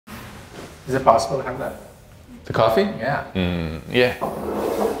Is it possible to have that? The coffee? Yeah. Yeah.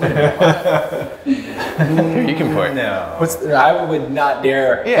 Here, you can pour it. No. I would not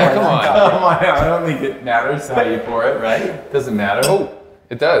dare. Yeah, come on. Come on, I don't think it matters how you pour it, right? Doesn't matter. Oh,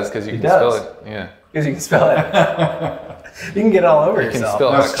 it does, because you can does. spill it. Yeah. Because you can spell it. You can get it all over You can yourself.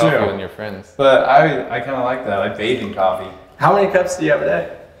 spill hot That's coffee true. on your friends. But I kind of like that. I bathe in coffee. How many cups do you have a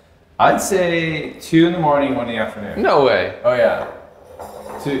day? I'd say 2 in the morning, 1 in the afternoon. No way. Oh yeah.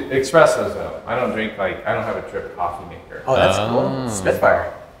 Espressos though. I don't have a drip coffee maker. Oh, that's cool.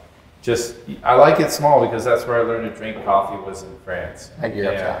 Spitfire. I like it small because that's where I learned to drink coffee was in France. Like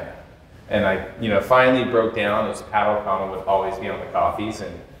Europe, yeah. And I, finally broke down. It was paddle comment would always be on the coffees,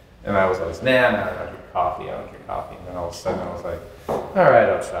 and I was always, nah, I don't drink coffee. I don't drink coffee. And then all of a sudden I was like, all right,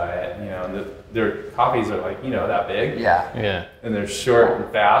 I'll try it. And their coffees are like, that big. Yeah. Yeah. And they're short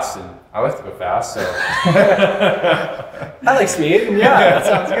and fast, and I like to go fast, so. I like speed. Yeah, that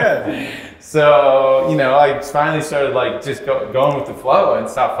sounds good. So, I finally started just going with the flow and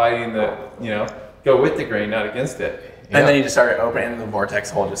stop fighting go with the grain, not against it. And then you just started opening, and the vortex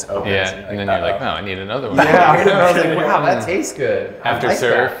hole just opens. Yeah, and then you're like, no, I need another one. Yeah, I was like, wow, that tastes good. I After like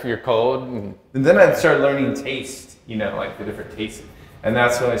surf, that. you're cold. And then I started learning taste, like the different tastes. And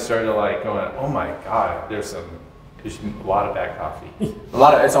that's when I started going, oh my God, there's a lot of bad coffee.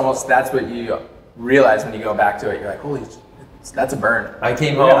 That's what you realize when you go back to it. You're like, holy, that's a burn. I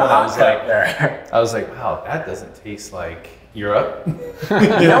came We home got a and hot cup there. I was like, wow, that doesn't taste like Europe. You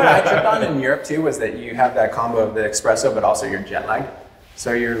know what I tripped on in Europe too was that you have that combo of the espresso, but also you're jet lagged.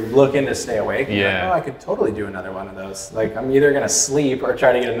 So you're looking to stay awake. Yeah. Like, I could totally do another one of those. Like I'm either gonna sleep or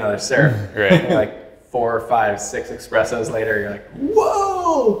try to get another surf. Right. Like 4, 5, 6 espressos later, you're like,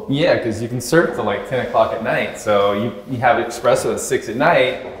 whoa. Yeah, because you can surf till 10 o'clock at night. So you have espresso at 6 at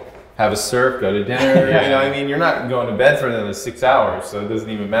night, have a surf, go to dinner. You're not going to bed for another 6 hours, so it doesn't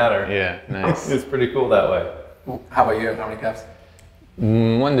even matter. Yeah, nice. It's pretty cool that way. How about you? How many cups?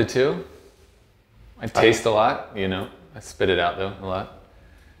 1 to 2. I taste a lot, I spit it out though a lot.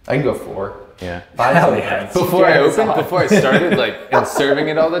 I can go 4. Yeah. 5 Hell sometimes. yeah. Before I started and serving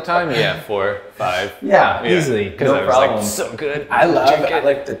it all the time, 4, 5. Yeah, easily. Because No I was problem. like, so good. I Drink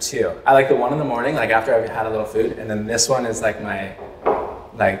like the 2. I like the one in the morning, like after I've had a little food, and then this one is like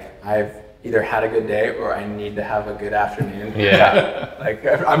I've either had a good day or I need to have a good afternoon. Yeah. Like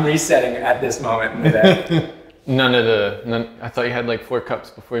I'm resetting at this moment in the day. I thought you had 4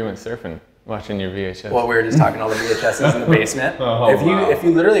 cups before you went surfing, watching your VHS. Well, we were just talking all the VHSs in the basement. If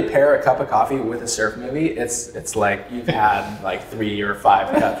you literally pair a cup of coffee with a surf movie, it's like you've had 3 or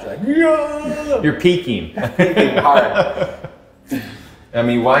 5 cups. You're like, yeah! You're peaking. Peaking hard. I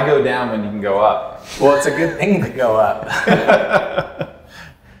mean, why go down when you can go up? Well, it's a good thing to go up.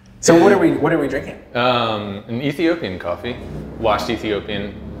 So what are we drinking? An Ethiopian coffee, washed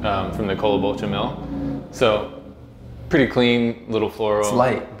Ethiopian from the Kolabolcha mill. So pretty clean, little floral. It's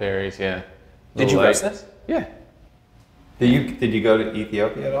light. Berries, yeah. Did you light. roast this? Yeah. Did you go to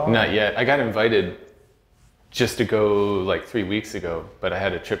Ethiopia at all? Not yet. I got invited just to go 3 weeks ago, but I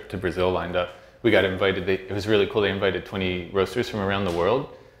had a trip to Brazil lined up. We got invited. It was really cool. They invited 20 roasters from around the world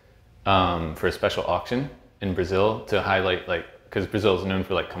for a special auction in Brazil to highlight because Brazil is known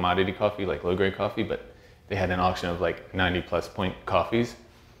for commodity coffee, low grade coffee, but they had an auction of 90 plus point coffees.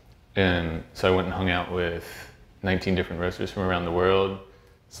 And so I went and hung out with 19 different roasters from around the world: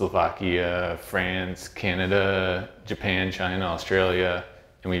 Slovakia, France, Canada, Japan, China, Australia,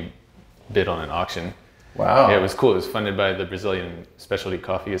 and we bid on an auction. Wow. Yeah, it was cool. It was funded by the Brazilian Specialty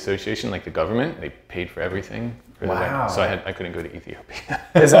Coffee Association, the government. They paid for everything. Wow. So I couldn't go to Ethiopia.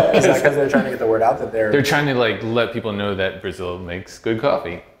 Is that because they're trying to get the word out that They're trying to let people know that Brazil makes good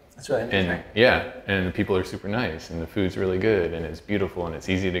coffee. That's really interesting. And the people are super nice, and the food's really good, and it's beautiful, and it's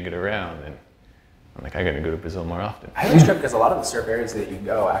easy to get around. And I'm like, I gotta go to Brazil more often. I always trip because a lot of the surf areas that you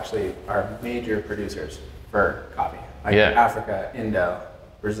go actually are major producers for coffee. Africa, Indo,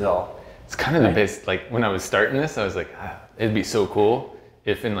 Brazil. It's kind of the best. When I was starting this, I was like, it'd be so cool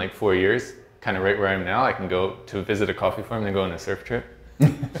if in 4 years, kind of right where I am now, I can go to visit a coffee farm and go on a surf trip. I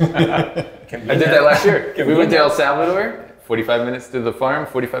did that last year. We went to El Salvador, 45 minutes to the farm,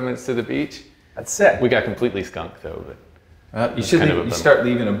 45 minutes to the beach. That's sick. We got completely skunked though, but You should start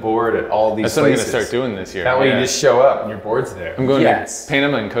leaving a board at all these that's what I'm places. going to start doing this year. That way you just show up and your board's there. I'm going to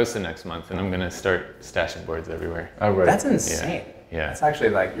Panama and Costa next month, and I'm going to start stashing boards everywhere. Oh, right. That's insane. Yeah. That's actually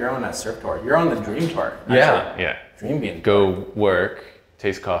you're on a surf tour. You're on the dream tour. Actually. Yeah. Dream being. Go work,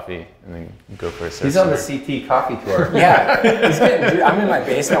 taste coffee, and then go for a surf. He's on the CT coffee tour. Yeah. I'm in my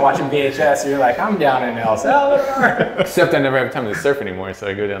basement watching VHS. You're I'm down in El Salvador. Except I never have time to surf anymore, so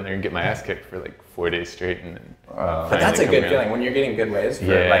I go down there and get my ass kicked for 4 days straight, and then but that's a good feeling when you're getting good waves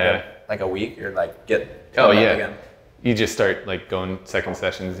for like a week. You're like again. You just start like going second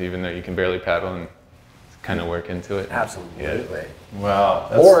sessions, even though you can barely paddle, and kind of work into it. Absolutely. Yeah. Wow.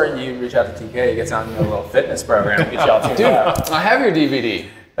 Or you reach out to TK, he gets on a little fitness program, get y'all tuned up. I have your DVD.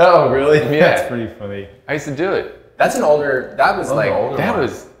 Oh, really? Yeah. That's pretty funny. I used to do it. That's an older. That was like older That one.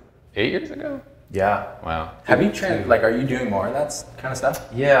 was 8 years ago. Yeah. Wow. Have you like? Are you doing more of that kind of stuff?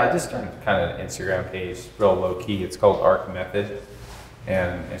 Yeah, I just started kind of an Instagram page, real low key. It's called Arc Method,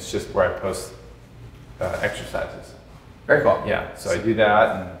 and it's just where I post exercises. Very cool. Yeah, so I do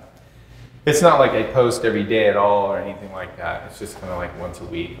that, and it's not like I post every day at all or anything like that. It's just kind of like once a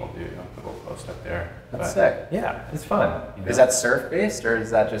week I'll do a little post up there. That's sick. Yeah, it's fun. You know? Is that surf based or is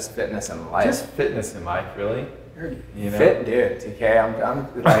that just fitness and life? Just fitness in life, really? You're fit, dude. TK,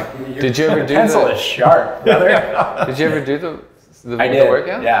 I'm like. Did you ever do pencil the is sharp, brother? Did you ever do the I did.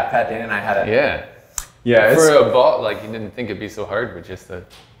 workout? Yeah, Pat Dane and I had it. Yeah. Yeah. For a ball, like you didn't think it'd be so hard with just an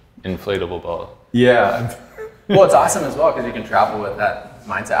inflatable ball. Yeah. Well, it's awesome as well because you can travel with that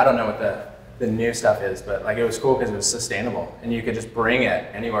mindset. I don't know what the new stuff is, but like it was cool because it was sustainable and you could just bring it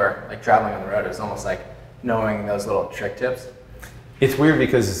anywhere. Like traveling on the road, it was almost like knowing those little trick tips. It's weird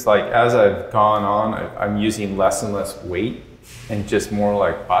because it's like as I've gone on, I'm using less and less weight and just more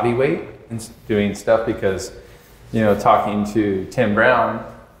like body weight and doing stuff because, you know, talking to Tim Brown,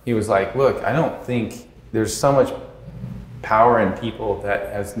 he was like, look, I don't think there's so much power in people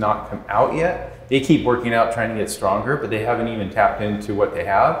that has not come out yet. They keep working out, trying to get stronger, but they haven't even tapped into what they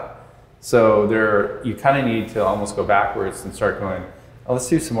have. So you kind of need to almost go backwards and start going, oh, let's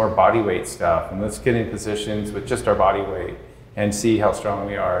do some more body weight stuff and let's get in positions with just our body weight and see how strong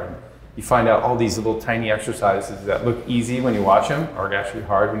we are. And you find out all these little tiny exercises that look easy when you watch them are actually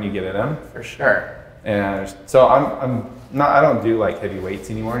hard when you get in them. For sure. And so I don't do like heavy weights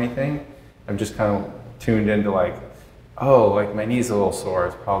anymore or anything. I'm just kind of tuned into like, oh, like my knee's a little sore.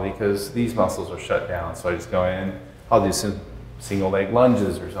 It's probably because these muscles are shut down. So I just go in, I'll do some single leg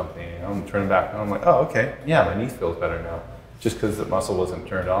lunges or something. You know, I'm turning back and I'm like, oh, okay. Yeah, my knee feels better now. Just because the muscle wasn't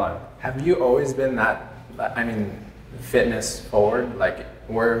turned on. Have you always been that, I mean, fitness forward? Like,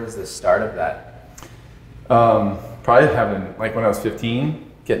 where was the start of that? Probably having, like when I was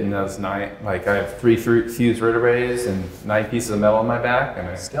 15, getting those I have 3 fused vertebrae and 9 pieces of metal in my back, and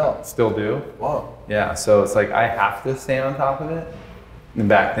I still do. Whoa. Yeah, so it's like I have to stay on top of it. And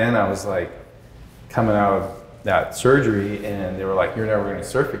back then I was like coming out of that surgery and they were like, you're never gonna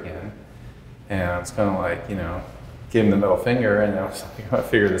surf again. And I was kind of like, you know, give him the middle finger and I was like, I'm gonna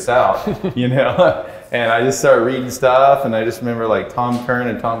figure this out, you know? And I just started reading stuff and I just remember like Tom Kern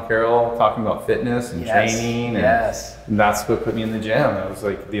and Tom Carroll talking about fitness and training. And that's what put me in the gym. I was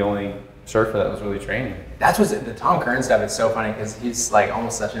like the only surfer that was really training. That's what the Tom Kern stuff is so funny because he's like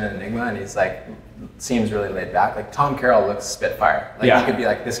almost such an enigma and he's like, seems really laid back. Like Tom Carroll looks spitfire. Like you could be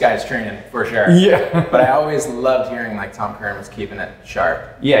like, this guy's training for sure. Yeah. But I always loved hearing like Tom Kern was keeping it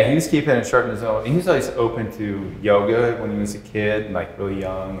sharp. Yeah, he was keeping it sharp in his own. He was always open to yoga when he was a kid, like really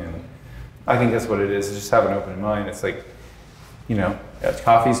young. And I think that's what it is just have an open mind. It's like, you know,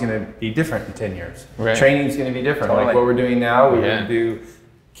 coffee's going to be different in 10 years. Right. Training's going to be different. Totally. Like what we're doing now, we're going to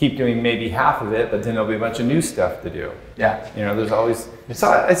keep doing maybe half of it, but then there'll be a bunch of new stuff to do. Yeah. You know, there's always, it's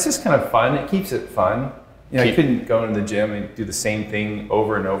just kind of fun. It keeps it fun. You know, I couldn't go into the gym and do the same thing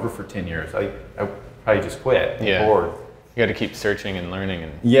over and over for 10 years. I probably just quit. Yeah. Bored. You got to keep searching and learning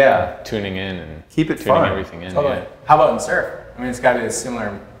and tuning in and keep it tuning fun. everything in. Totally. Yeah. How about in surf? I mean, it's got to be a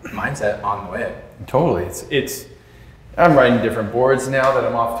similar mindset on the wave. Totally. I'm riding different boards now that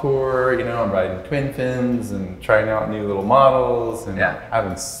I'm off tour. You know, I'm riding twin fins and trying out new little models and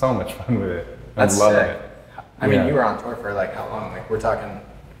having so much fun with it. I'm loving it. I mean, you were on tour for like how long? Like we're talking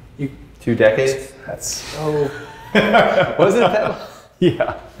 2 decades. That's so. Was it that long?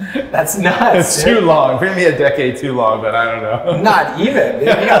 Yeah. That's nuts. It's too long. Maybe a decade too long, but I don't know. Not even. You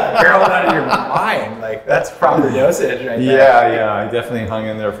got barreled out of your mind. Like that's proper dosage right there. Yeah. I definitely hung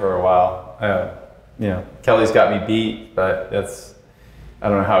in there for a while. You know, Kelly's got me beat, but I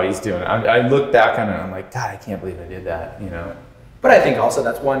don't know how he's doing. I look back on it and I'm like, God, I can't believe I did that, you know. But I think also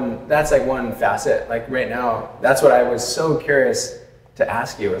that's like one facet. Like right now, that's what I was so curious to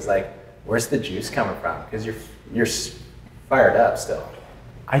ask you was like, where's the juice coming from? Because you're fired up still.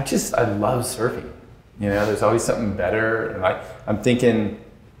 I love surfing. You know, there's always something better. And I'm thinking,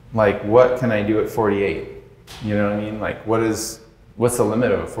 like, what can I do at 48? You know what I mean? Like, what's the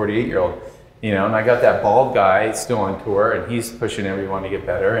limit of a 48-year-old? You know, and I got that bald guy still on tour, and he's pushing everyone to get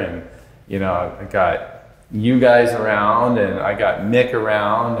better. And you know, I got you guys around, and I got Mick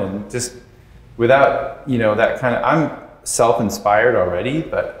around, and just without that kind of, I'm self-inspired already,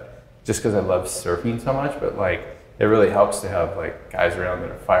 but just because I love surfing so much, but like it really helps to have like guys around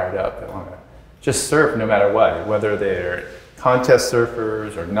that are fired up that want to just surf no matter what, whether they're contest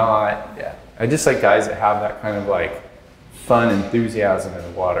surfers or not. Yeah. I just like guys that have that kind of like fun enthusiasm in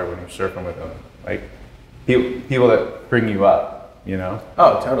the water when you're surfing with them. Like people that bring you up, you know?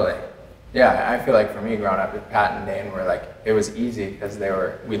 Oh, totally. Yeah, I feel like for me growing up, Pat and Dane were like, it was easy because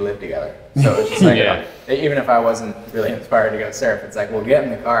we lived together. So it's just like, Yeah. Even if I wasn't really inspired to go surf, it's like, we'll get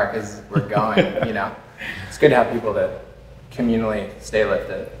in the car because we're going, you know? It's good to have people that communally stay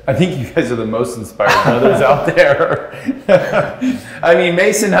lifted. I think you guys are the most inspired brothers out there. I mean,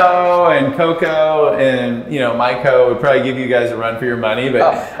 Mason Ho and Coco and, you know, Mike Ho would probably give you guys a run for your money, but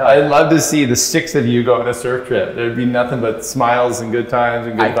I'd love to see the 6 of you go on a surf trip. There'd be nothing but smiles and good times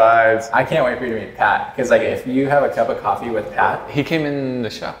and good vibes. I can't wait for you to meet Pat, because like if you have a cup of coffee with Pat. He came in the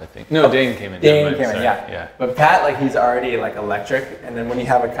shop, I think. No, Dane came in. Dane came in, yeah. yeah. But Pat, like he's already like electric, and then when you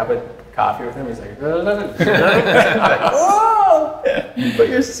have a cup of coffee with him, he's like, whoa, put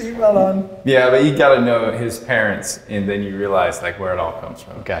your seatbelt on. Yeah, but you got to know his parents, and then you realize like where it all comes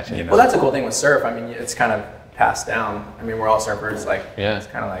from. Gotcha. You know? Well, that's a cool thing with surf. I mean, it's kind of passed down. I mean, we're all surfers. Like, Yeah. it's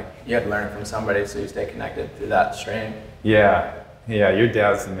kind of like you had to learn it from somebody, so you stay connected through that strain. Yeah, your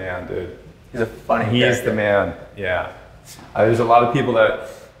dad's the man, dude. He's a funny He is the man. Yeah. There's a lot of people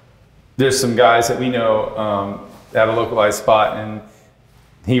there's some guys that we know at a localized spot, and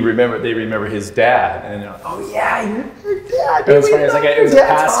they remember his dad, and they're like, oh yeah, your dad. It was funny. It was a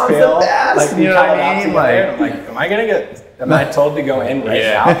pass fail. Like, you know what I mean? I'm like, am I told to go in right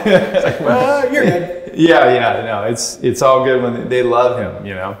now? It's like, well, you're good. Yeah. No, it's all good when they love him.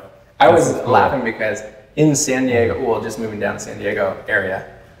 You know. I was laughing because in San Diego, well, just moving down to San Diego area,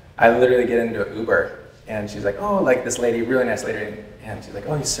 I literally get into an Uber, and she's like, oh, like this lady, really nice lady, and she's like,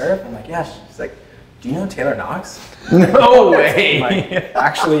 oh, you surf? I'm like, yeah. She's like, do you know Taylor Knox? No way. I'm like,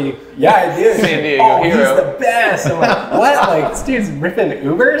 actually, yeah, I do. San Diego He's hero. the best. I'm like, what? Like, this dude's ripping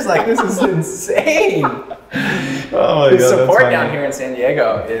Ubers? Like, this is insane. Oh my The God, support that's down funny. here in San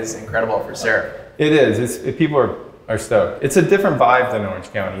Diego is incredible for surf. It is. People are stoked. It's a different vibe than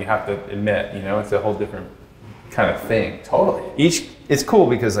Orange County. You have to admit. You know, it's a whole different kind of thing. Totally. It's cool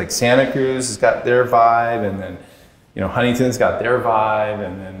because like Santa Cruz has got their vibe, and then you know Huntington's got their vibe,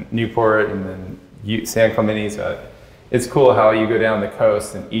 and then Newport, and then San Clemente's got. It's cool how you go down the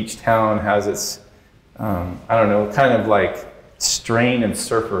coast and each town has its, I don't know, kind of like strain of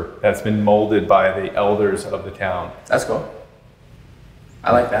surfer that's been molded by the elders of the town. That's cool.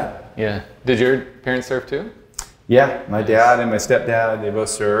 I like that. Yeah. Did your parents surf too? Yeah, my dad and my stepdad, they both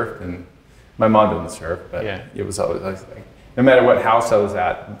surfed, and my mom doesn't surf, but Yeah. it was always like, no matter what house I was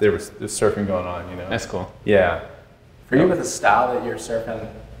at, there was surfing going on, you know? That's cool. Yeah. For you with the style that you're surfing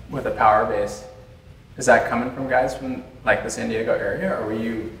with a power base, is that coming from guys from like the San Diego area, or were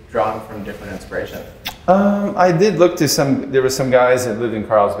you drawn from different inspiration? I did look to there were some guys that lived in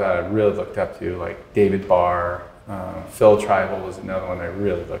Carlsbad I really looked up to, like David Barr, Phil Tribal was another one I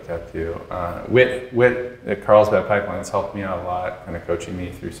really looked up to. Whit at Carlsbad Pipelines helped me out a lot, kind of coaching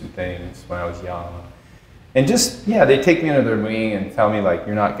me through some things when I was young. And just, yeah, they take me under their wing and tell me like,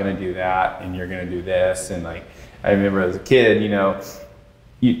 you're not gonna do that and you're gonna do this. And like, I remember as a kid, you know,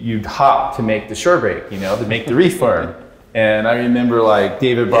 you'd hop to make the shore break, you know, to make the reef form. And I remember like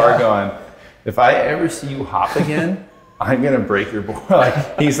David Barr going, if I ever see you hop again, I'm gonna break your board.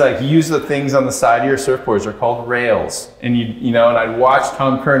 Like, he's like, use the things on the side of your surfboards, they're called rails. And you know, and I'd watch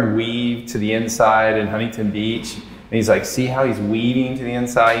Tom Kern weave to the inside in Huntington Beach. And he's like, see how he's weaving to the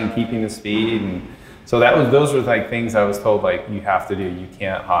inside and keeping the speed. And so those were like things I was told like, you have to do, you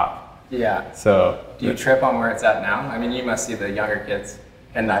can't hop. Yeah. So. Do you trip on where it's at now? I mean, you must see the younger kids,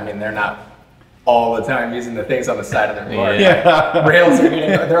 and I mean, they're not all the time using the things on the side of their board. Yeah. Rails are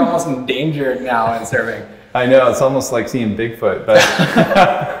they're almost endangered now in surfing. I know, it's almost like seeing Bigfoot, but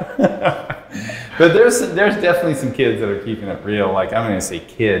but there's definitely some kids that are keeping it real. Like, I'm gonna say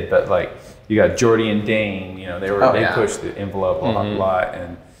kid, but like you got Jordy and Dane, you know, they pushed the envelope a lot,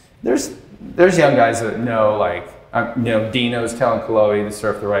 and there's young guys that know, like, you know, Dino's telling Chloe to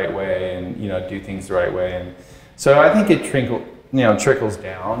surf the right way and, you know, do things the right way, and so I think it trickles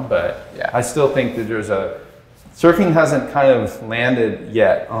down, but yeah. I still think that surfing hasn't kind of landed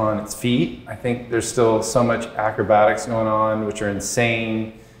yet on its feet. I think there's still so much acrobatics going on, which are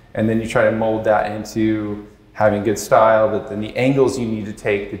insane, and then you try to mold that into having good style, but then the angles you need to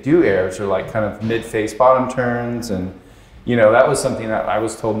take to do airs are like kind of mid-face bottom turns, and you know, that was something that I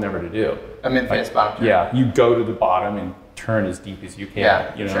was told never to do. A mid-face bottom turn. Yeah, you go to the bottom and turn as deep as you can.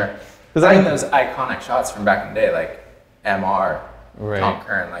 Yeah, you know? sure. Because I mean, those iconic shots from back in the day, like MR, Right. Tom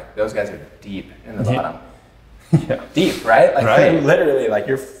Kern, like those guys are deep in the bottom. deep, right? Like Right. literally, like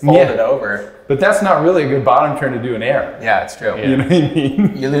you're folded over. But that's not really a good bottom turn to do an air. Yeah, it's true. You know what I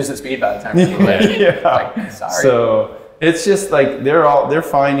mean? You lose the speed by the time you land. Like, sorry. So it's just like they're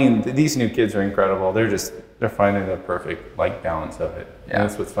finding, these new kids are incredible. They're finding the perfect like balance of it. Yeah. And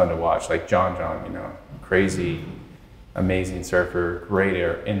that's what's fun to watch. Like John, you know, crazy, amazing surfer, great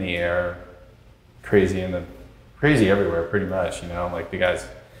air in the air, crazy everywhere pretty much, you know, like the guy's,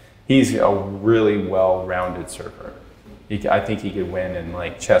 he's a really well-rounded surfer. I think he could win in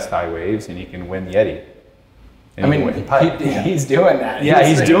like chest-high waves, and he can win the eddy. And I mean, he's doing that. Yeah,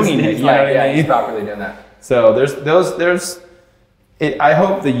 he's doing it. He's like, yeah, he's properly doing that. So I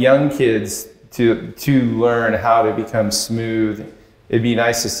hope the young kids to learn how to become smooth. It'd be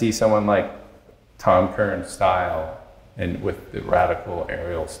nice to see someone like Tom Curren's style and with the radical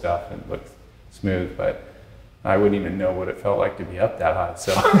aerial stuff and look smooth, but I wouldn't even know what it felt like to be up that high.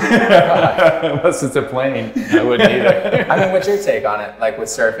 So unless it's a plane, I wouldn't either. I mean, what's your take on it, like with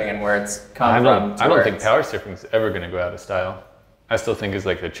surfing and where it's come from? I don't think power surfing is ever going to go out of style. I still think it's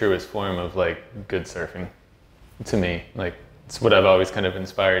like the truest form of like good surfing to me. Like it's what I've always kind of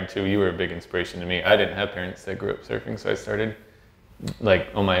inspired to. You were a big inspiration to me. I didn't have parents that grew up surfing, so I started like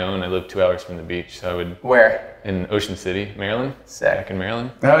on my own. I lived 2 hours from the beach, so I would. Where? In Ocean City, Maryland. Sick. Back in Maryland.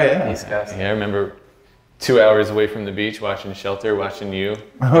 Oh yeah. East Coast. Yeah, I remember 2 hours away from the beach, watching Shelter, watching you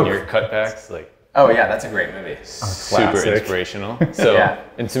and your cutbacks, like. Oh yeah, that's a great movie. Super inspirational. So, Yeah.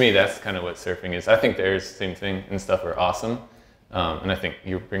 And to me, that's kind of what surfing is. I think the airs, same thing, and stuff are awesome. And I think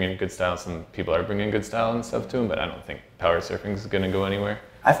you're bringing good style. Some people are bringing good style and stuff to them, but I don't think power surfing is going to go anywhere.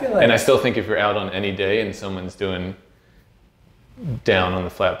 I feel like. And I still think if you're out on any day and someone's doing down on the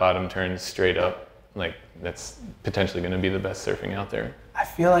flat bottom turns straight up, like that's potentially going to be the best surfing out there. I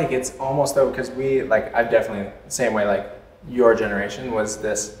feel like it's almost though, because I've definitely the same way, like your generation was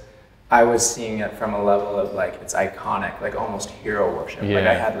this, I was seeing it from a level of like, it's iconic, like almost hero worship. Yeah. Like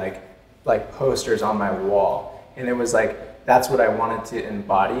I had like posters on my wall, and it was like, that's what I wanted to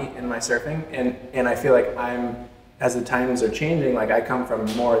embody in my surfing. And I feel like as the times are changing, like I come from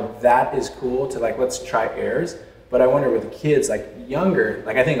more, that is cool to like, let's try airs. But I wonder with the kids, like younger,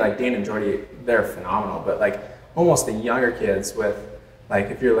 like I think like Dane and Jordy, they're phenomenal, but like almost the younger kids with, like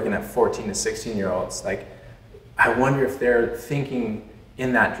if you're looking at 14 to 16 year olds, like I wonder if they're thinking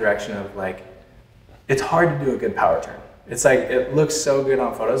in that direction of like, it's hard to do a good power turn. It's like, it looks so good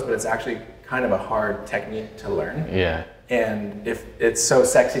on photos, but it's actually kind of a hard technique to learn. Yeah. And if it's so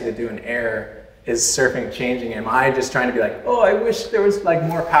sexy to do an air, is surfing changing? Am I just trying to be like, oh, I wish there was like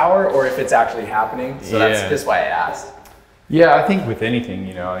more power, or if it's actually happening? So that's just why I asked. Yeah, I think with anything,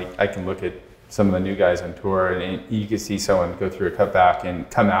 you know, I can look at some of the new guys on tour, and you can see someone go through a cutback and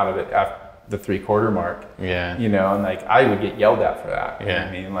come out of it at the 3/4 mark. Yeah. You know, and like I would get yelled at for that. Yeah. You know what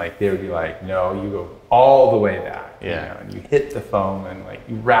I mean, like they would be like, no, you go all the way back. Yeah. You know, and you hit the foam and like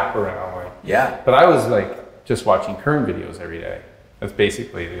you wrap around. Like, Yeah. But I was like just watching Kern videos every day. That's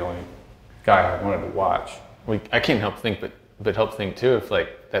basically the only guy I wanted to watch. I can't help think, but help think too, if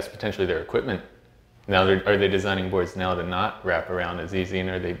like that's potentially their equipment. Now, are they designing boards now to not wrap around as easy, and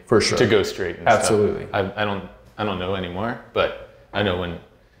are they For sure. to go straight? And Absolutely. Stuff? I don't know anymore, but I know when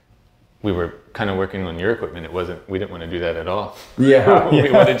we were kind of working on your equipment, we didn't want to do that at all. Yeah.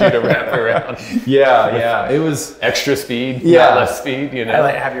 We wanted you to wrap around. Yeah. It was Extra speed, Yeah. not less speed, you know.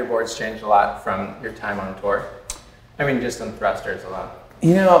 Have your boards changed a lot from your time on tour? I mean, just on thrusters a lot.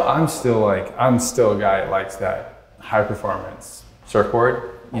 You know, I'm still a guy that likes that high performance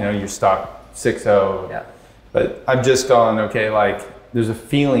surfboard. You know, your stock 6.0. Yeah. But I've just gone, okay, like there's a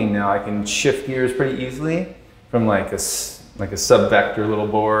feeling now I can shift gears pretty easily from like a sub-vector little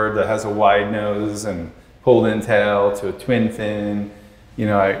board that has a wide nose and pulled in tail to a twin fin. You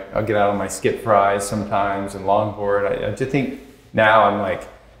know, I'll get out on my skip fries sometimes and longboard. I just think now I'm like,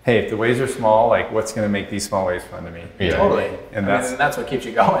 hey, if the waves are small, like what's going to make these small waves fun to me? Yeah. Totally. And that's what keeps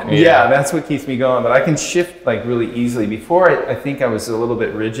you going. Yeah, that's what keeps me going. But I can shift like really easily. Before, I think I was a little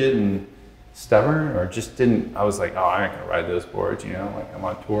bit rigid and stubborn, or just didn't. I was like, oh, I ain't gonna ride those boards. You know, like I'm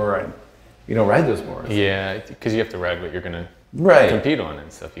on tour and you don't ride those boards. Yeah, because you have to ride what you're gonna compete on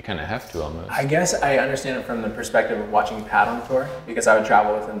and stuff. You kind of have to almost. I guess I understand it from the perspective of watching Pat on tour, because I would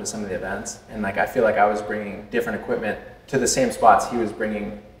travel with him to some of the events, and like I feel like I was bringing different equipment to the same spots. He was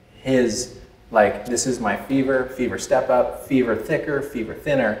bringing his, like, this is my fever step up, fever thicker, fever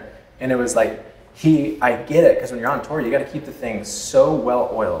thinner, and it was like I get it, because when you're on tour, you got to keep the thing so well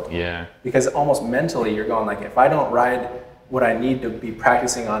oiled. Yeah. Because almost mentally, you're going like, if I don't ride what I need to be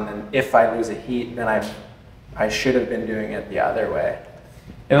practicing on, then if I lose a heat, then I should have been doing it the other way.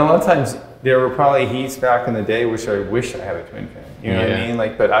 And a lot of times there were probably heats back in the day which I wish I had a twin fin. You know what I mean?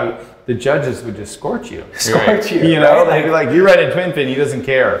 Like, but the judges would just scorch you. Scorch you. You know, they'd be like, "You're riding a twin fin." He doesn't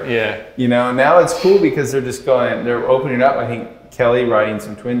care. Yeah. You know, now it's cool because they're opening up. I think Kelly riding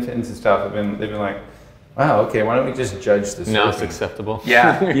some twin fins and stuff. They've been like, "Wow, okay, why don't we just judge this?" Now it's acceptable.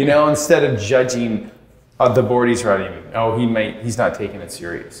 Yeah. You know, instead of judging the board he's riding, he's not taking it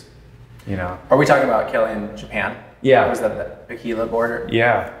serious. You know. Are we talking about Kelly in Japan? Yeah. Was that the Aquila boarder?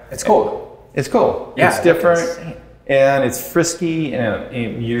 Yeah. It's cool. It's cool. Yeah, it's different. insane. And it's frisky,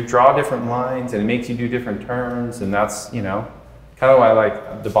 and you draw different lines, and it makes you do different turns, and that's, you know, kind of why I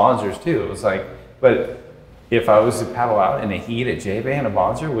like the Bonzers too. It was like, but if I was to paddle out in a heat at J-Bay and a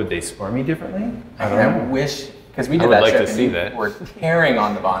Bonzer, would they score me differently? I don't know. Wish, because we I did would that like trip to and see you that. were tearing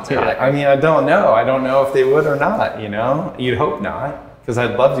on the Bonzer. I mean, I don't know. I don't know if they would or not, you know? You'd hope not, because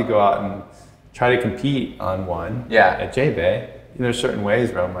I'd love to go out and try to compete on one at J-Bay. There's certain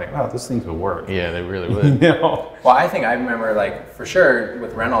ways where I'm like, wow, those things will work. Yeah, they really would. You know? Well, I think I remember, like, for sure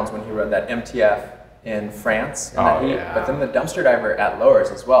with Reynolds when he rode that MTF in France. But then the dumpster diver at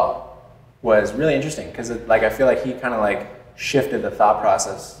Lowers as well was really interesting because, like, I feel like he kind of, like, shifted the thought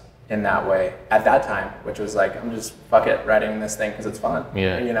process in that way at that time, which was like, I'm just fuck it riding this thing because it's fun.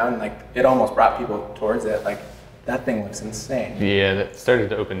 Yeah. You know, and, like, it almost brought people towards it. Like, that thing looks insane. Yeah, that started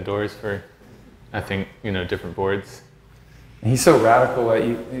to open doors for, I think, you know, different boards. He's so radical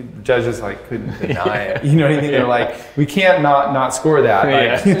that judges like couldn't deny it. You know what I mean? They're like, we can't not score that.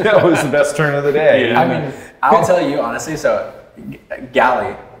 Like, that was the best turn of the day. Yeah. I mean, I'll tell you honestly. So,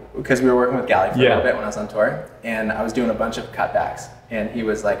 Galley, because we were working with Galley for a little bit when I was on tour, and I was doing a bunch of cutbacks, and he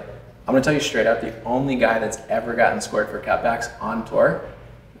was like, "I'm gonna tell you straight up, the only guy that's ever gotten scored for cutbacks on tour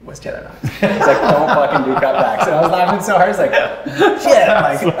was Taylor Knox." He's like, "Don't fucking do cutbacks." And I was laughing so hard. I was like, "Shit!"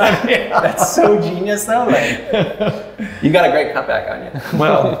 Like, that's so genius, though. Like, you got a great cutback on you.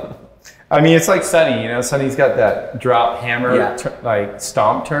 Well, I mean, it's like Sonny. You know, Sonny's got that drop hammer, like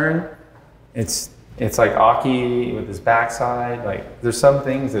stomp turn. It's like Aki with his backside. Like, there's some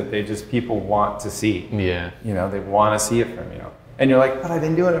things that people want to see. Yeah. You know, they want to see it from you. And you're like, but I've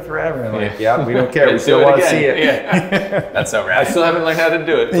been doing it forever. And like, yeah, we don't care. We still want to see it. Yeah. That's so rad. I still haven't learned how to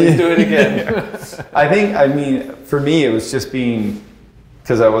do it. Please do it again. I mean, for me, it was just being,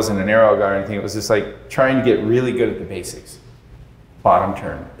 because I wasn't an aero guy or anything, it was just like trying to get really good at the basics. Bottom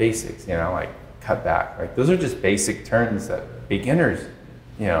turn, basics, you know, like cut back. Like, those are just basic turns that beginners,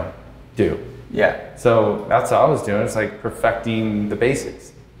 you know, do. Yeah. So that's all I was doing. It's like perfecting the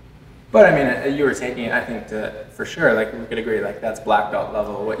basics. But I mean, you were taking, I think, for sure, like, we could agree, like, that's black belt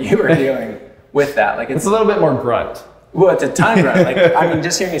level, what you were doing with that. Like, It's a little bit more grunt. Well, it's a ton of grunt. Like, I mean,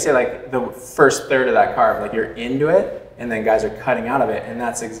 just hearing you say, like, the first third of that carve, like, you're into it, and then guys are cutting out of it, and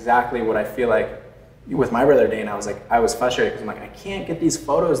that's exactly what I feel like with my brother Dane. I was frustrated because I'm like, I can't get these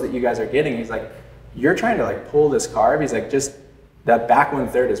photos that you guys are getting. He's like, you're trying to, like, pull this carve. He's like, just that back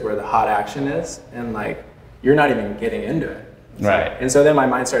 1/3 is where the hot action is, and, like, you're not even getting into it. Right. And so then my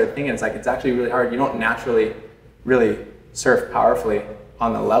mind started thinking, it's like, it's actually really hard. You don't naturally really surf powerfully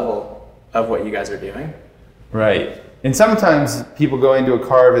on the level of what you guys are doing. Right. And sometimes people go into a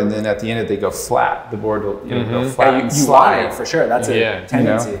carve and then at the end they go flat. The board will go flat. Yeah, you want it for sure. That's a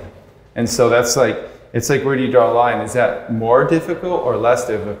tendency. You know? And so that's like, it's like, where do you draw a line? Is that more difficult or less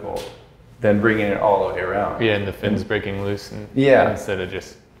difficult than bringing it all the way around? Yeah, and the fins breaking loose instead of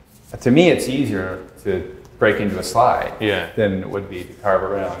just... To me, it's easier to break into a slide than it would be to carve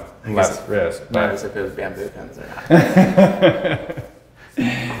around. Less risk. Matters if it was bamboo fins or not.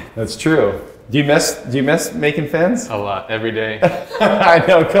 That's true. Do you miss making fins? A lot, every day. I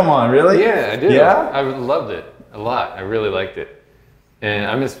know, come on, really? Yeah, I do. Yeah? I loved it a lot. I really liked it. And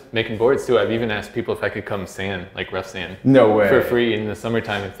I miss making boards too. I've even asked people if I could come sand, like rough sand. No way. For free in the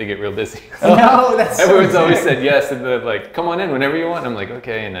summertime if they get real busy. No, that's Everyone's always said yes, and they're like, come on in whenever you want. I'm like,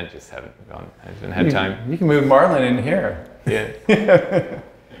 okay, and I just haven't gone. I haven't had time. You can move Marlon in here. Yeah.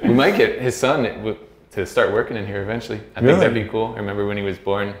 We might get his son to start working in here eventually. I think that'd be cool. I remember when he was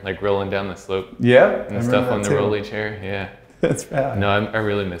born, like rolling down the slope. Yeah. And stuff on the rolly chair. Yeah. That's bad. No, I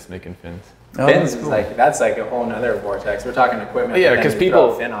really miss making fins. Fins is like, that's like a whole nother vortex. We're talking equipment. Yeah, because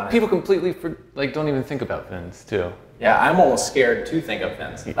people people completely don't even think about fins too. Yeah, I'm almost scared to think of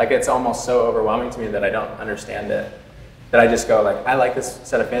fins. Like, it's almost so overwhelming to me that I don't understand it. That I just go like, I like this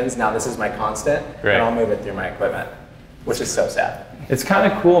set of fins. Now this is my constant, and I'll move it through my equipment, which is so sad. It's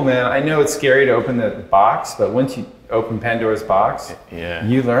kind of cool, man. I know it's scary to open the box, but once you open Pandora's box,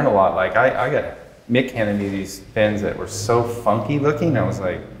 you learn a lot. Like, I got Mick handed me these fins that were so funky looking. I was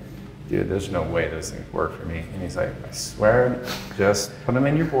like, dude, there's no way those things work for me. And he's like, I swear, just put them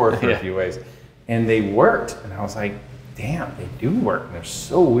in your board for a few ways. And they worked. And I was like, damn, they do work. And they're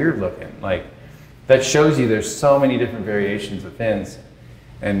so weird looking. Like, that shows you there's so many different variations of fins.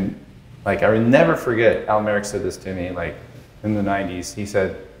 And like, I will never forget, Al Merrick said this to me, like in the 90s. He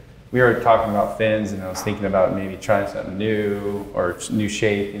said, we were talking about fins and I was thinking about maybe trying something new or new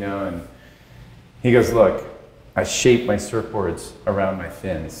shape, you know, and he goes, look, I shape my surfboards around my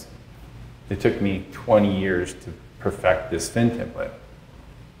fins. It took me 20 years to perfect this fin template.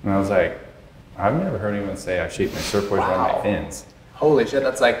 And I was like, I've never heard anyone say I shape my surfboards around my fins. Holy shit,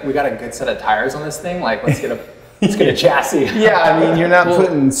 that's like, we got a good set of tires on this thing. Like, let's get a chassis. Yeah, I mean, you're not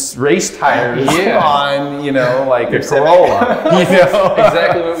putting race tires on, you know, like a Corolla. You know?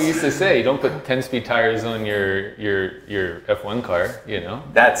 Exactly what we used to say. You don't put 10-speed tires on your F1 car, you know?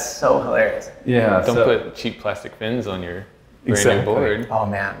 That's so hilarious. Yeah. Don't put cheap plastic fins on your brand new board. Oh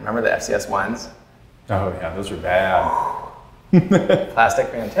man, remember the FCS ones? Oh yeah, those are bad. Plastic,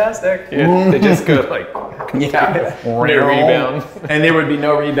 fantastic. Yeah, they just go like, Yeah. no rebound. And there would be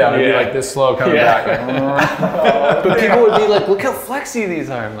no rebound. It'd be like this slow coming back. But people would be like, look how flexy these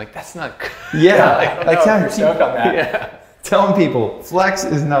are. I'm like, that's not good. Yeah. Like, you're stoked on that. Yeah. Telling people, flex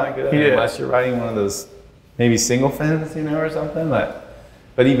is not good Yeah. unless you're riding one of those maybe single fins, you know, or something.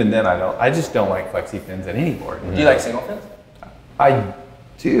 But even then, I just don't like flexi fins in any board. Do you like single fins? I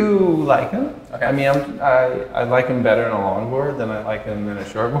do like them. Okay. I mean, I like them better in a longboard than I like them in a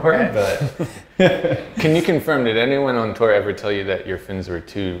shortboard. But Can you confirm, did anyone on tour ever tell you that your fins were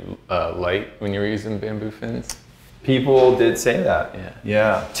too light when you were using bamboo fins? people did say that. Yeah.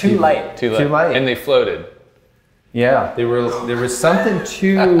 Yeah. Too light. Too light. Too light. And they floated. Yeah. There was something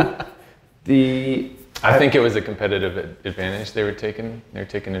to the. I think it was a competitive advantage they were taking. They were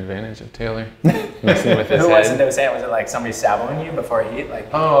taking advantage of Taylor, messing with his Who was it head. that was saying? Was it like somebody saboing you before heat? Like,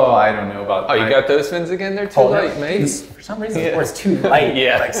 Oh, I don't know about. Oh, you got those fins again? They're too light, mate. For some reason, it was too light.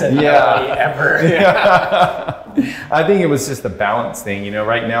 Yeah. Like said Yeah. nobody ever. I think it was just a balance thing. You know,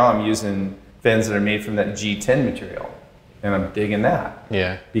 right now I'm using fins that are made from that G10 material, and I'm digging that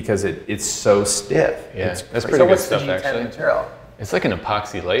Yeah. because it's so stiff. Yeah. It's That's So pretty good what's the stuff, G10 actually. material? It's like an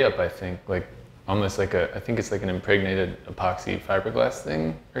epoxy layup, I think. Like almost like I think it's like an impregnated epoxy fiberglass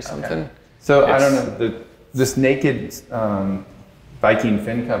thing or something. So I It's- don't know. This Naked Viking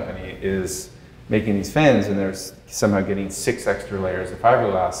fin company is making these fins, and they're somehow getting 6 extra layers of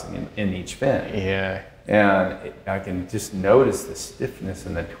fiberglass in each fin. Yeah. And I can just notice the stiffness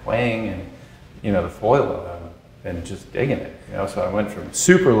and the twang and, you know, the foil of them, and just digging it. You know, so I went from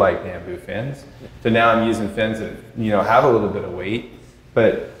super light bamboo fins to now I'm using fins that, you know, have a little bit of weight,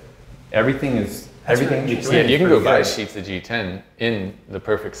 but everything really interesting. Yeah, you can go buy good. sheets of G10 in the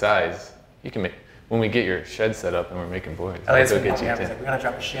perfect size. You can make when we get your shed set up and we're making boards. Elliott's We'll been go get telling me, G10. like, we gotta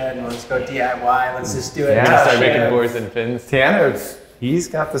drop a shed and let's go DIY. Let's just do it. Yeah. Drop a Start shed. making boards and fins. Tanner's, he's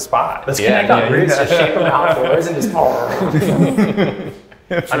got the spot. Let's Yeah, connect on yeah, roots, just shape them outdoors and just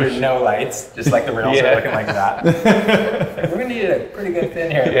under no lights, just like the rails Yeah. are looking like that. Like, we're gonna need a pretty good fin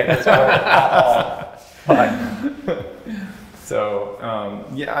here. That's why we're at all. But So,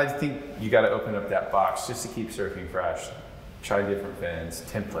 yeah, I think you got to open up that box just to keep surfing fresh. Try different fins,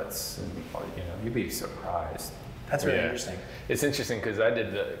 templates, and you know, you'd be surprised. that's really Yeah. interesting. It's interesting because I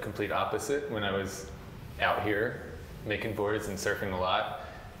did the complete opposite when I was out here making boards and surfing a lot.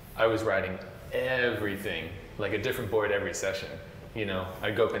 I was riding everything, like a different board every session. You know,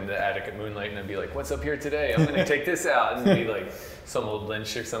 I'd go up in the attic at moonlight and I'd be like, what's up here today? I'm gonna take this out, and it'd be like some old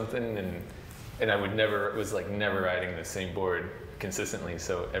lynch or something, and I would never riding the same board consistently.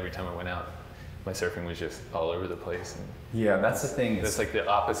 So every time I went out, my surfing was just all over the place. And Yeah, that's the thing. that's like the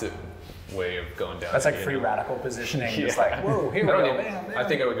opposite way of going down. That's like you free know? radical positioning. Just Yeah. like, whoa, here we I go. don't even- Bam, bam. I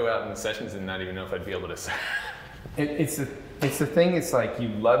think I would go out in sessions and not even know if I'd be able to surf. It's the thing. It's like you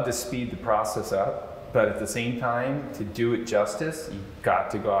love to speed the process up, but at the same time, to do it justice, you got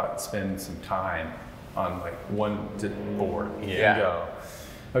to go out and spend some time on like one board. Yeah. And go,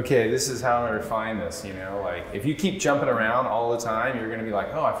 okay, this is how I refine this. You know, like if you keep jumping around all the time, you're gonna be like,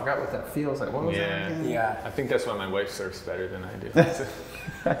 oh, I forgot what that feels like. What was that Yeah. again? Yeah. I think that's why my wife surfs better than I do.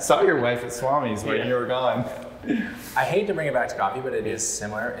 I saw your wife at Swami's when Yeah. you were gone. I hate to bring it back to coffee, but it is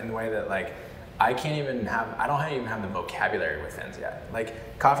similar in the way that like I don't even have the vocabulary with fins yet.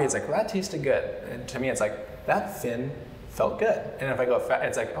 Like coffee, it's like, well, that tasted good. And to me, it's like, that fin felt good. And if I go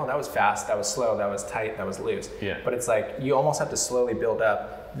it's like, oh, that was fast, that was slow, that was tight, that was loose. Yeah. But it's like, you almost have to slowly build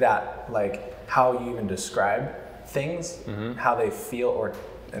up that, like how you even describe things, how they feel, or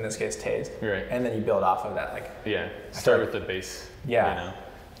in this case, taste. Right. And then you build off of that. Like, Yeah, start with the base. Yeah.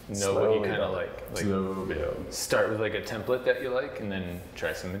 You know what Slowly you kind of build. like. Start with like a template that you like, and then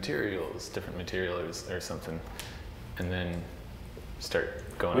try some materials, different materials or something, and then start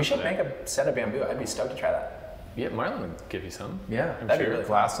going. we up should with make it. a set of bamboo. I'd be stoked to try that. Yeah, Marlon would give you some. Yeah, I'm that'd be sure. really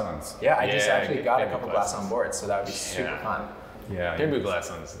fun. Glass-ons. Yeah, I just Yeah, actually got a bamboo couple glass glass-ons. on boards, so that would be super Yeah. fun. Yeah. Bamboo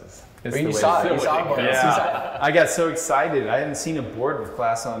glass-ons is... It's But the you way saw to it. do You saw boards. Yeah. I got so excited. I hadn't seen a board with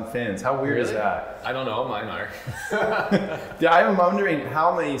glass-on fins. How weird is Really? that? I don't know, mine are. Yeah, I'm wondering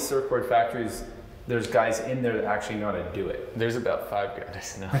how many surfboard factories there's guys in there that actually know how to do it. There's about 5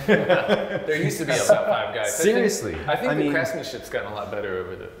 guys now. There used to be about 5 guys. Seriously? I think I the mean- craftsmanship's gotten a lot better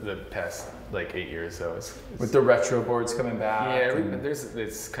over the past like 8 years. So it's With the retro boards coming back. yeah, and-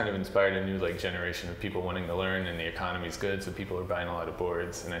 it's kind of inspired a new like generation of people wanting to learn, and the economy's good, so people are buying a lot of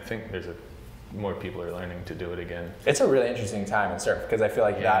boards, and I think more people are learning to do it again. It's a really interesting time in surf because I feel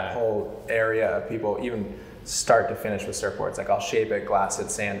like that Yeah. whole area of people, even start to finish with surfboards, like I'll shape it, glass it,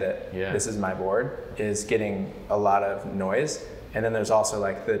 sand it, Yeah. this is my board, is getting a lot of noise. And then there's also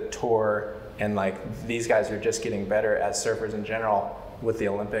like the tour, and like these guys are just getting better as surfers in general with the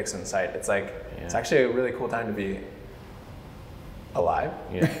Olympics in sight. It's like, it's Yeah. actually a really cool time to be alive.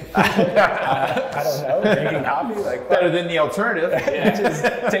 Yeah. I don't know, drinking coffee, like Better than the alternative. just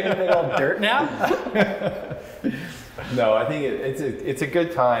taking a big old dirt nap. No, I think it's a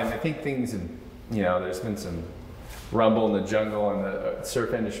good time. I think things, there's been some rumble in the jungle in the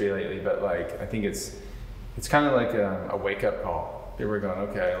surf industry lately, but like I think it's kind of like a wake up call. They were going,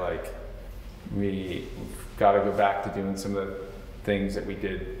 okay, like we've got to go back to doing some of the things that we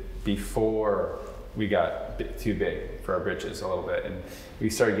did before we got too big for our britches a little bit, and we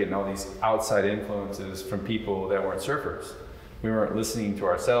started getting all these outside influences from people that weren't surfers. We weren't listening to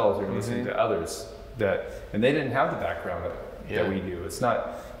ourselves; we were listening to others and they didn't have the background that we do. It's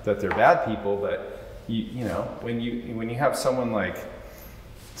not that they're bad people, but when you have someone like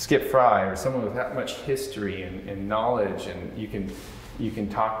Skip Fry or someone with that much history and knowledge, and you can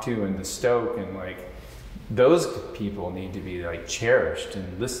talk to in the Stoke, and like those people need to be like cherished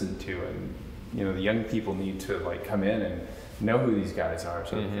and listened to, and the young people need to like come in and know who these guys are,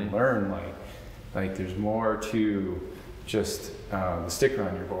 so they can learn like there's more to just the sticker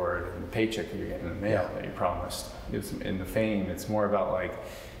on your board and the paycheck that you're getting in the mail that you promised. In the fame, it's more about like,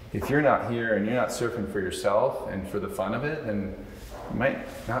 if you're not here and you're not surfing for yourself and for the fun of it, then you might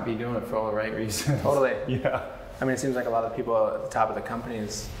not be doing it for all the right reasons. Totally. Yeah. I mean, it seems like a lot of people at the top of the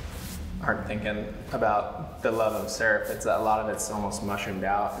companies aren't thinking about the love of surf. It's a lot of it's almost mushroomed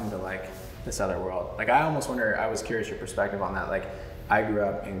out into like this other world. Like I almost wonder, I was curious your perspective on that. Like I grew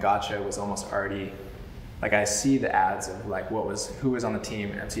up in Gotcha, was almost already, like I see the ads of like who was on the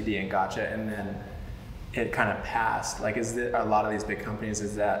team, MCD and Gotcha, and then it kind of passed. Like a lot of these big companies,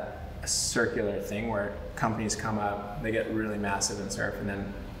 is that a circular thing where companies come up, they get really massive in surf, and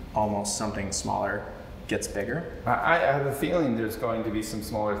then almost something smaller gets bigger? I have a feeling there's going to be some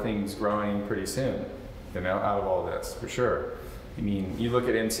smaller things growing pretty soon, out of all this, for sure. I mean, you look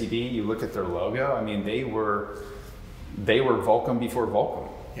at MCD, you look at their logo. I mean, they were Volcom before Volcom.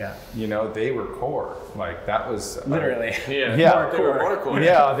 Yeah. They were core. Like that was Literally. Yeah. Yeah. They were watercore.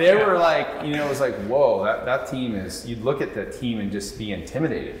 Yeah, they were like, it was like, whoa, that team is. You'd look at that team and just be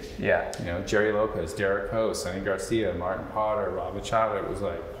intimidated. Yeah. Jerry Lopez, Derek Ho, Sonny Garcia, Martin Potter, Rob Machado. It was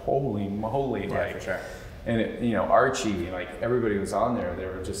like, holy moly, Yeah, like, for sure. and Archie, like everybody was on there. They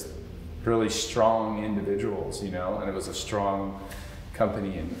were just really strong individuals, and it was a strong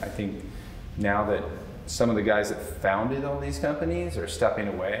company. And I think now that some of the guys that founded all these companies are stepping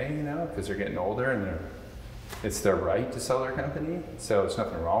away, because they're getting older and it's their right to sell their company. So there's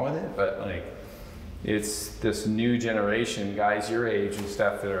nothing wrong with it, but like it's this new generation, guys your age and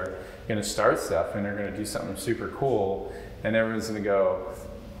stuff, that are going to start stuff and they're going to do something super cool, and everyone's going to go,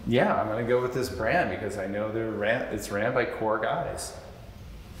 yeah, I'm going to go with this brand because I know it's ran by core guys.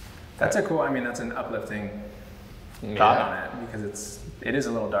 That's that's an uplifting thought on it, because it is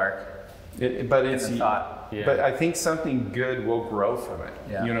a little dark. But it's in the thought. Yeah. But I think something good will grow from it.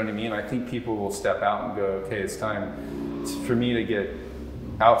 Yeah. You know what I mean? I think people will step out and go, okay, it's time for me to get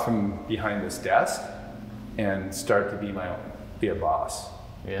out from behind this desk and start to be a boss.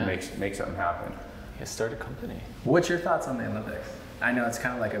 Yeah. Make something happen. Yeah, start a company. What's your thoughts on the Olympics? I know it's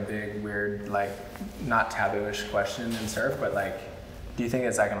kind of like a big, weird, like not taboo-ish question in surf, but like, do you think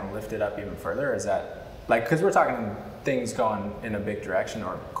it's like going to lift it up even further? Or is that like, because we're talking things going in a big direction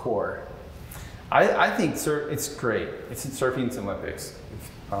or core? I think it's great. It's surfing's Olympics.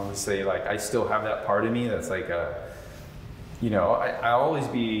 Honestly, like I still have that part of me that's like I always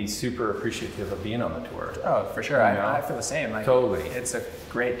be super appreciative of being on the tour. Oh, for sure. I feel the same. Like, Totally. It's a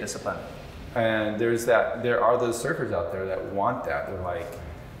great discipline. And there are those surfers out there that want that. They're like,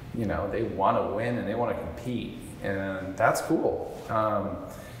 they want to win and they want to compete, and that's cool.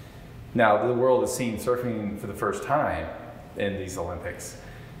 Now the world is seeing surfing for the first time in these Olympics,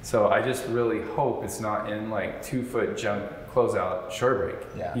 So I just really hope it's not in like 2-foot jump closeout shore break.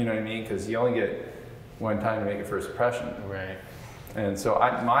 Yeah. You know what I mean? Because you only get one time to make a first impression. Right. And so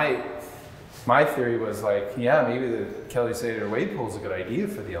my theory was like, yeah, maybe the Kelly Slater wade pool is a good idea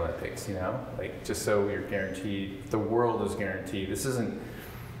for the Olympics, you know, like just so you're guaranteed, the world is guaranteed. This isn't,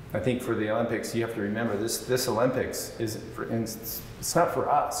 I think for the Olympics, you have to remember this Olympics isn't for, it's not for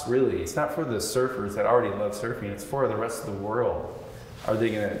us really. It's not for the surfers that already love surfing. It's for the rest of the world. Are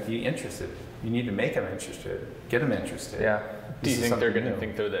they going to be interested? You need to make them interested, get them interested. Yeah. Do you think they're going to new.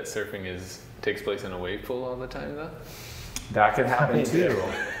 think though that surfing takes place in a wave pool all the time though? That could happen too.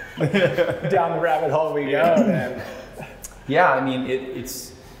 Down the rabbit hole we go, man. Yeah, I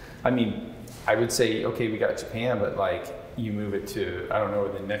mean, I would say, okay, we got Japan, but like you move it to, I don't know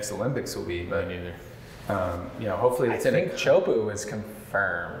where the next Olympics will be, but Me neither. you know, hopefully I it's think Chopu was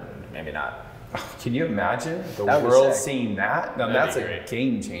confirmed. Maybe not. Can you imagine the That would be world sick. seeing that? Now That'd that's be a great.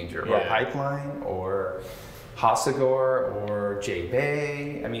 game changer. Yeah. Or Pipeline, or Hasagor, or J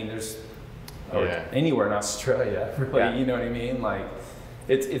Bay. I mean, there's or Yeah. anywhere in Australia, really. Yeah. You know what I mean? Like,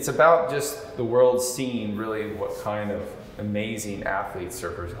 it's about just the world seeing really what kind of amazing athletes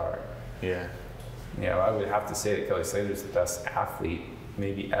surfers are. Yeah. You know, I would have to say that Kelly Slater's the best athlete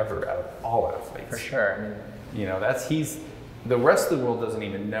maybe ever out of all athletes. For sure. I mean, You know, the rest of the world doesn't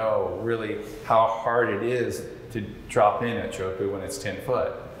even know really how hard it is to drop in at Chopu when it's 10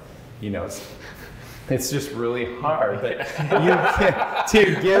 foot. You know, it's just really hard. But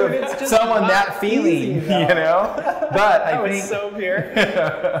to give someone that feeling, easy, though. you know? But I that think was so pure.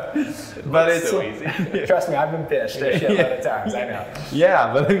 but it's so easy. Trust me, I've been fished a shitload of times. I know.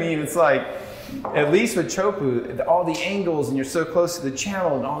 yeah, but I mean, it's like, at least with Chopu, all the angles and you're so close to the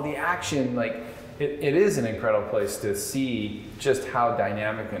channel and all the action, like it is an incredible place to see just how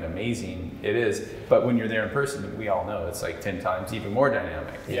dynamic and amazing it is. But when you're there in person, we all know it's like 10 times even more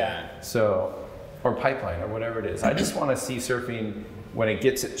dynamic. Yeah. So, or Pipeline or whatever it is. I just want to see surfing when it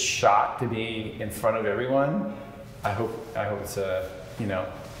gets its shot to be in front of everyone. I hope it's you know,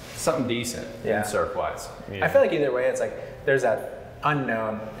 something decent Yeah. in surf wise. Yeah. I feel like either way, it's like there's that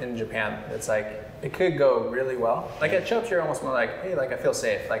unknown in Japan. It's like it could go really well. Like at Chops, you're almost more like, hey, like I feel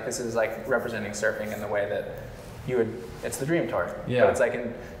safe. Like this is like representing surfing in the way that you would. It's the dream tour. Yeah. But it's like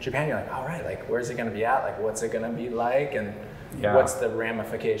in Japan, you're like, all right, like where's it gonna be at? Like what's it gonna be like? And Yeah. what's the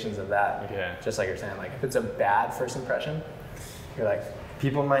ramifications of that? Yeah. Just like you're saying, like if it's a bad first impression, you're like,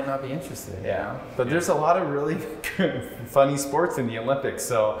 People might not be interested. Yeah. You know? But there's a lot of really funny sports in the Olympics,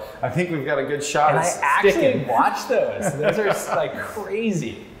 so I think we've got a good shot and at I actually sticking. watch those. Those are like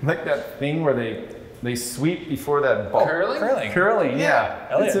crazy. Like that thing where they sweep before that ball. Curling? Curling, yeah.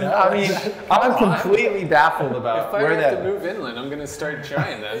 Elliott, It's no. I mean, I'm completely baffled about If I where have that. to move inland, I'm gonna start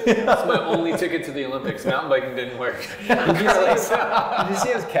trying that. That's my only ticket to the Olympics. Mountain biking didn't work. Did you see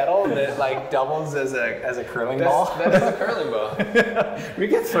his kettle that like doubles as a curling ball? That is a curling ball. We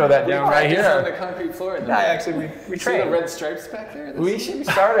could throw that down right It's on the here. concrete floor. Yeah, actually, we See the trained. red stripes back there? We should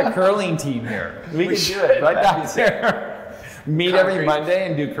start a curling team here. We could do it right That'd be down there. Meet every Concrete. Monday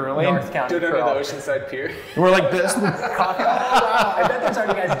and do curling. North County Do it under curl. the Oceanside Pier. We're like this. Coffee. Wow, I bet there's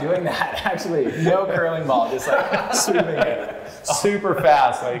already guys doing that. Actually, no curling ball, just like sweeping it Super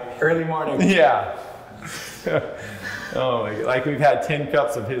fast, like early morning. yeah. Oh my god! Like we've had 10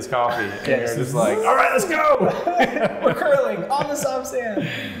 cups of his coffee, and Yes. you're just like, all right, let's go. We're curling on the soft sand.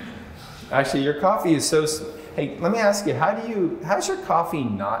 Actually, your coffee is so. Hey, let me ask you, how's your coffee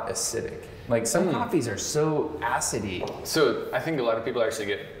not acidic? Like some coffees are so acidy. So I think a lot of people actually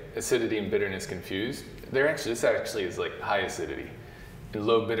get acidity and bitterness confused. This actually is like high acidity and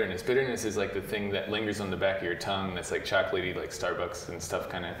low bitterness. Bitterness is like the thing that lingers on the back of your tongue that's like chocolatey, like Starbucks and stuff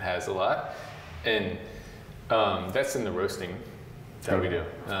kind of has a lot. And that's in the roasting that we do.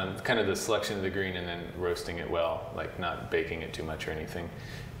 Kind of the selection of the green and then roasting it well, like not baking it too much or anything.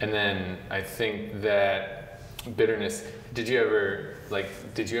 And then I think that bitterness, did you ever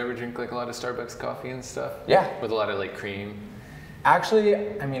drink like a lot of Starbucks coffee and stuff? Yeah. With a lot of like cream?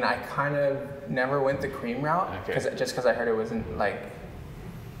 Actually, I mean, I kind of never went the cream route Okay. because I heard it wasn't like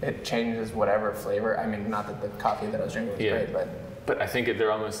it changes whatever flavor. I mean, not that the coffee that I was drinking was Yeah. great, but But I think it's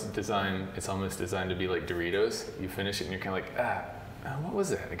almost designed to be like Doritos. You finish it and you're kind of like, what was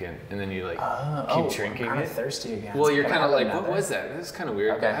that again? And then you like keep drinking I'm it. thirsty again. Well, you're Can I kind of have like, another? what was that? This is kind of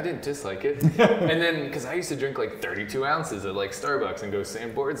weird. Okay. I didn't dislike it. And then, because I used to drink like 32 ounces of like Starbucks and go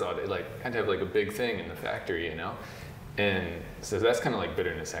sand boards all day. Like, I'd have like a big thing in the factory, you know? And so that's kind of like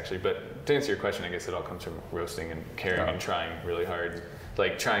bitterness actually. But to answer your question, I guess it all comes from roasting and caring and trying really hard.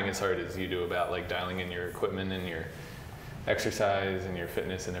 Like trying as hard as you do about like dialing in your equipment and your exercise and your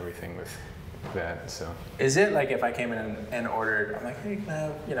fitness and everything with that. So Is it like if I came in and ordered, I'm like, hey, can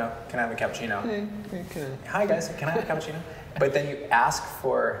I have a cappuccino? Hi guys, can I have a cappuccino? But then you ask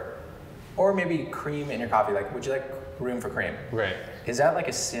for, or maybe cream in your coffee. Like, would you like room for cream? right. Is that like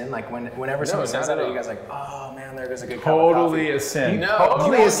a sin? Like whenever someone says not that, at are you all. guys like, oh man, there goes a good cup of coffee? Totally a sin. No, Totally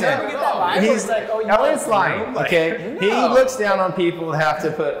you a won't sin. never get that vibe. He's like, oh, you Elliott's want lying. room? Like, Okay, he no. looks down on people who have to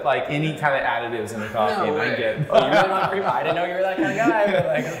put like any kind of additives in the coffee, No and I way. get. Oh, you really want cream? I didn't know you were that kind of guy. But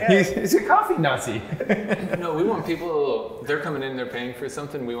like, okay. He's a coffee Nazi. No, we want people, they're coming in, they're paying for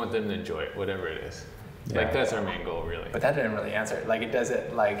something, we want them to enjoy it, whatever it is. Yeah. Like, that's our main goal, really. But that didn't really answer it. Like, it does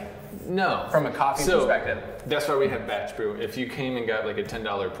it like No. from a coffee perspective. That's why we have batch brew. If you came and got like a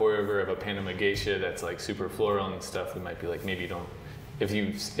 $10 pour over of a Panama Geisha that's like super floral and stuff, we might be like, maybe don't. If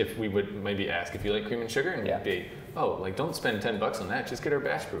we would maybe ask if you like cream and sugar, and you'd be, oh, like don't spend $10 on that. Just get our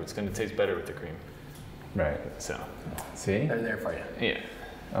batch brew. It's going to taste better with the cream. Right. So, See, They're there for you. yeah.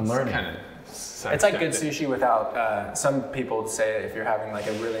 I'm learning. Kind of. It's like good sushi without, some people say if you're having like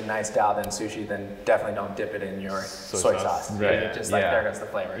a really nice Dalden sushi, then definitely don't dip it in your soy sauce. Right. It just like, Yeah. there goes the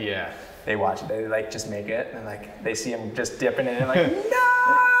flavor. Yeah. They watch it, they like just make it, and like they see him just dipping it in like,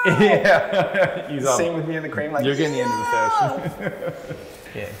 no! Yeah. He's on. Same with me and the cream, like, You're getting the end of the fashion.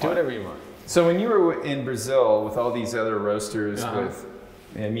 Yeah. Do whatever you want. So when you were in Brazil with all these other roasters,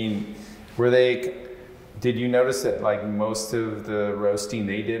 did you notice that like most of the roasting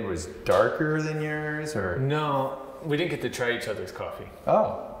they did was darker than yours, or? No, we didn't get to try each other's coffee.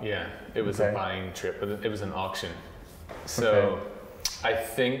 Oh. Yeah, it was Okay. a buying trip, but it was an auction. So Okay. I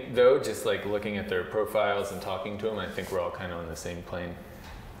think though, just like looking at their profiles and talking to them, I think we're all kind of on the same plane.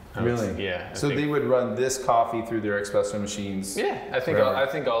 Really? Yeah. So they would run this coffee through their espresso machines. Yeah, I think forever.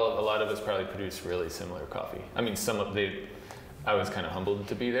 a lot of us probably produce really similar coffee. I mean, I was kind of humbled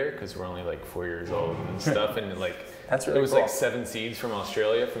to be there because we're only like 4 years old and stuff, and like That's really it was cool. like 7 seeds from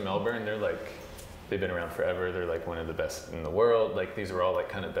Australia, from Melbourne. They've been around forever. They're like one of the best in the world. Like these are all like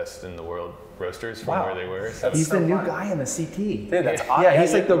kind of best in the world roasters from Wow. where they were. So That's He's so the new fun. guy in the CT. Dude, that's awesome. Yeah,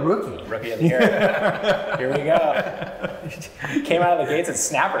 he's like the rookie. Rookie of the year. Here we go. Came out of the gates at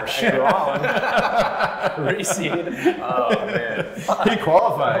snapper. Strong. Reseed. Oh, man. He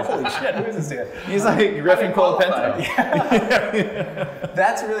qualifies. Holy shit, who is this dude? He's like Refin Cole Pento.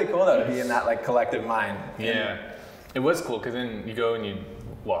 That's really cool, though, to be in that like collective mind. yeah, it was cool because then you go and you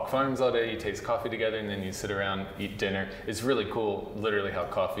walk farms all day, you taste coffee together, and then you sit around, eat dinner. It's really cool, literally, how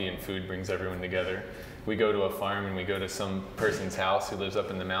coffee and food brings everyone together. We go to a farm and we go to some person's house who lives up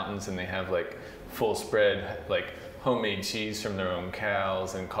in the mountains, and they have like full spread, like homemade cheese from their own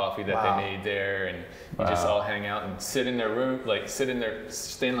cows and coffee that Wow. they made there, and you just all hang out and sit in their room, like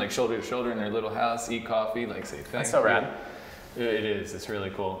stand like shoulder to shoulder in their little house, eat coffee, like say thank That's so you. rad. It is. It's really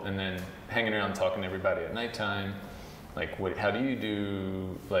cool. And then hanging around talking to everybody at nighttime. Like, how do you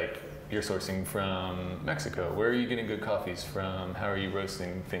do, like, you're sourcing from Mexico. Where are you getting good coffees from? How are you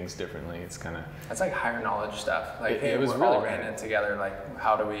roasting things differently? It's kind of... That's like higher knowledge stuff. Like, It was we're really all rad. in it together. Like,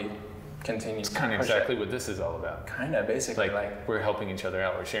 how do we continue It's to kind of push exactly it? what this is all about. Kind of, basically. Like, we're helping each other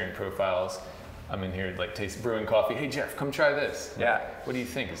out. We're sharing profiles. I'm in here, like, brewing coffee. Hey, Jeff, come try this. Yeah. Like, what do you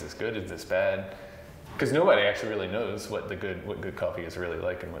think? Is this good? Is this bad? Because nobody actually really knows what good coffee is really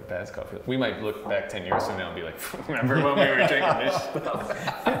like and what bad coffee is. We might look back 10 years from now and be like, remember when we were drinking this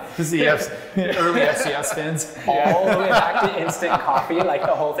stuff? This is the early FCS fans. all the way back to instant coffee. Like, the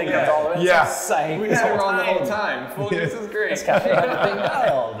whole thing comes all the way. Yeah. Psych. We had her on the whole time. Full, this is great. This cafe had a big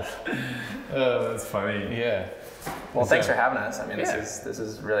dialed. Oh, that's funny. Yeah. Well, So- thanks for having us. I mean, Yeah. this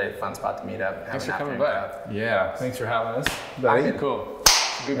is really a fun spot to meet up. Thanks for have an coming afternoon by. Yeah, thanks for having us, buddy. Cool.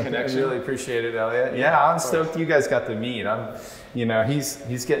 Good I connection. really appreciate it, Elliot. Yeah, I'm stoked you guys got to meet.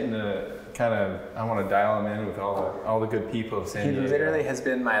 He's getting the kind of, I want to dial him in with all the good people of San He Diego. literally has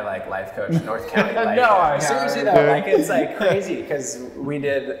been my like life coach, North County. Like, No, I seriously haven't, though, dude. like it's like crazy because we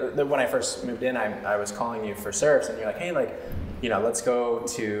did when I first moved in. I was calling you for surfs, and you're like, hey, like, let's go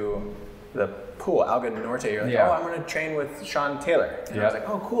to the pool, Alga Norte. You're like, Yeah. oh, I'm gonna train with Sean Taylor. And I Yeah. was like,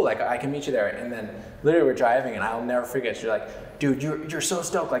 oh, cool, like I can meet you there. And then literally we're driving, and I'll never forget. You're like, dude, you're so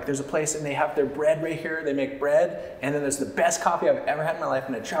stoked. Like, there's a place, and they have their bread right here. They make bread, and then there's the best coffee I've ever had in my life,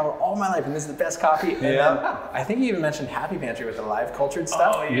 and I traveled all my life, and this is the best coffee. And Yeah. then I think you even mentioned Happy Pantry with the live cultured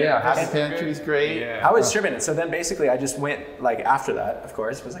stuff. Oh, Yeah, Happy That's Pantry's great. Yeah. I was tripping. So then basically I just went, like, after that, of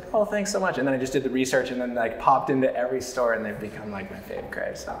course, was like, oh, thanks so much. And then I just did the research and then like popped into every store, and they've become like my favorite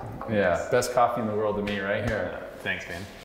crave. So Yeah, best coffee in the world to me right here. Thanks, man.